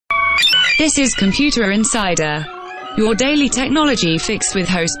This is Computer Insider, your daily technology fix with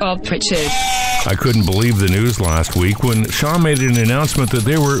host Bob Pritchard. I couldn't believe the news last week when Shaw made an announcement that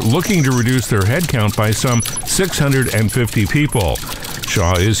they were looking to reduce their headcount by some 650 people.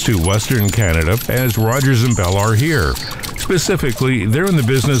 Shaw is to Western Canada, as Rogers and Bell are here. Specifically, they're in the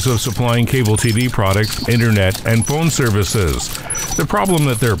business of supplying cable TV products, internet, and phone services. The problem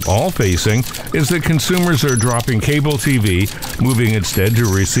that they're all facing is that consumers are dropping cable TV, moving instead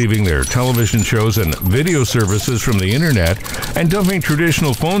to receiving their television shows and video services from the internet, and dumping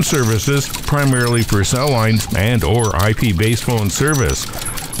traditional phone services primarily for cell lines and or IP-based phone service.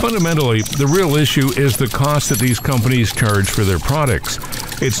 Fundamentally, the real issue is the cost that these companies charge for their products.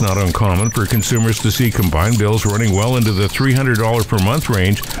 It's not uncommon for consumers to see combined bills running well into the $300 per month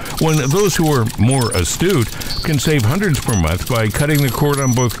range, when those who are more astute can save hundreds per month by cutting the cord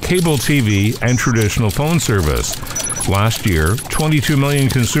on both cable TV and traditional phone service. Last year, 22 million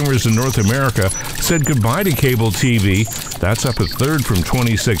consumers in North America said goodbye to cable TV. That's up a third from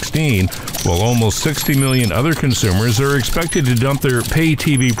 2016, while almost 60 million other consumers are expected to dump their pay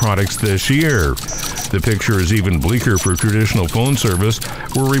TV products this year. The picture is even bleaker for traditional phone service,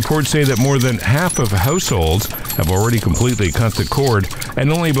 where reports say that more than half of households have already completely cut the cord,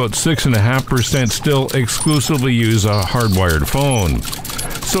 and only about 6.5% still exclusively use a hardwired phone.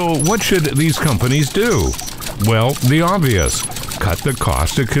 So what should these companies do? Well, the obvious: cut the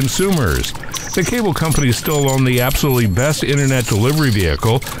cost to consumers. The cable companies still own the absolutely best internet delivery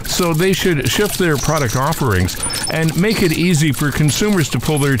vehicle, so they should shift their product offerings and make it easy for consumers to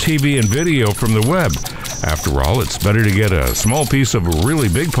pull their TV and video from the web. After all, it's better to get a small piece of a really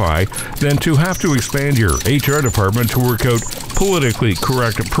big pie than to have to expand your HR department to work out politically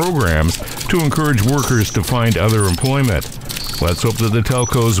correct programs to encourage workers to find other employment. Let's hope that the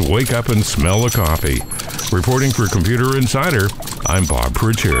telcos wake up and smell the coffee. Reporting for Computer Insider, I'm Bob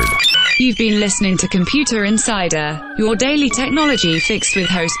Pritchard. You've been listening to Computer Insider, your daily technology fix with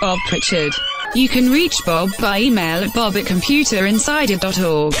host Bob Pritchard. You can reach Bob by email at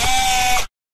bob@computerinsider.org.